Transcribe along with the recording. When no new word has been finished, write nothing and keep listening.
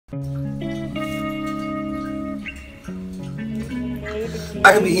I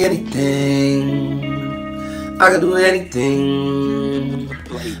can be anything. I can do anything.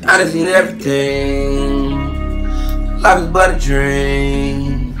 I done seen everything. Life is but a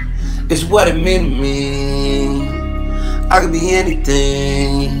dream. It's what it meant to me. I can be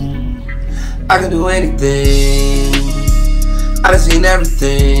anything. I can do anything. I done seen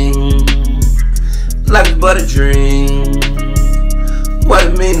everything. Life is but a dream. What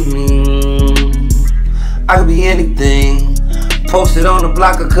it mean to me. I could be anything. Posted on the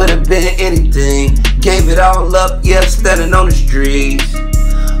block, I could have been anything. Gave it all up, yeah, standing on the streets.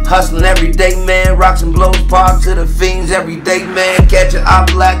 Hustling every day, man. Rocks and blows, park to the fiends every day, man. Catch an eye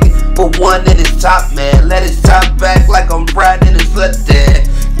blacking, put one in his top, man. Let his top back like I'm riding his foot there.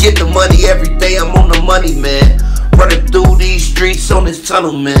 Get the money every day, I'm on the money, man. Running through these streets on this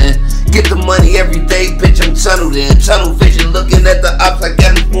tunnel, man. Get the money every day, bitch, I'm tunneled in. Tunnel vision, looking at the ops, I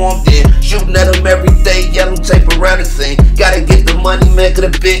got informed in. Shooting at them every day, yellow tape around the thing. Gotta get the money, man,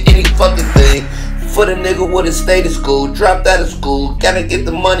 could've been any fucking thing. For the nigga would've stayed in school, dropped out of school. Gotta get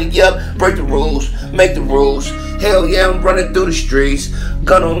the money up, break the rules, make the rules. Hell yeah, I'm running through the streets.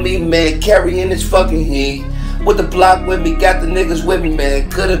 Gun on me, man, carrying this fucking heat. With the block with me, got the niggas with me, man.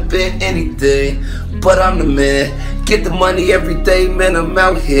 Could've been anything, but I'm the man. Get the money every day, man, I'm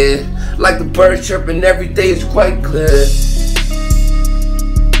out here. Like the birds chirping every day, it's quite clear.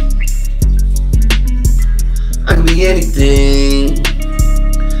 I can be anything.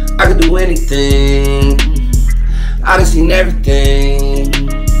 I can do anything. I done seen everything.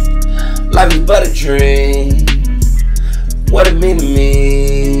 Life is but a dream. What it mean to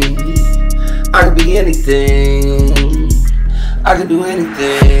me. I can be anything. I can do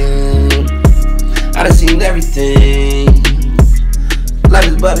anything. I done seen everything. Life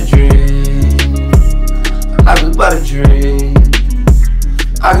is but a dream. Life is but a dream.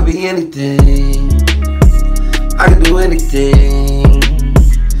 I can be anything. I can do anything.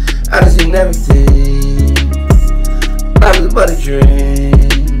 I done seen everything. Life is but a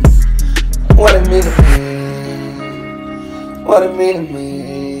dream. What it mean to me. What it mean to me.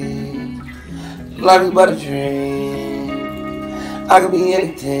 Life is but a dream. I can be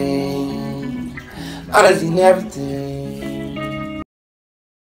anything. I done seen everything.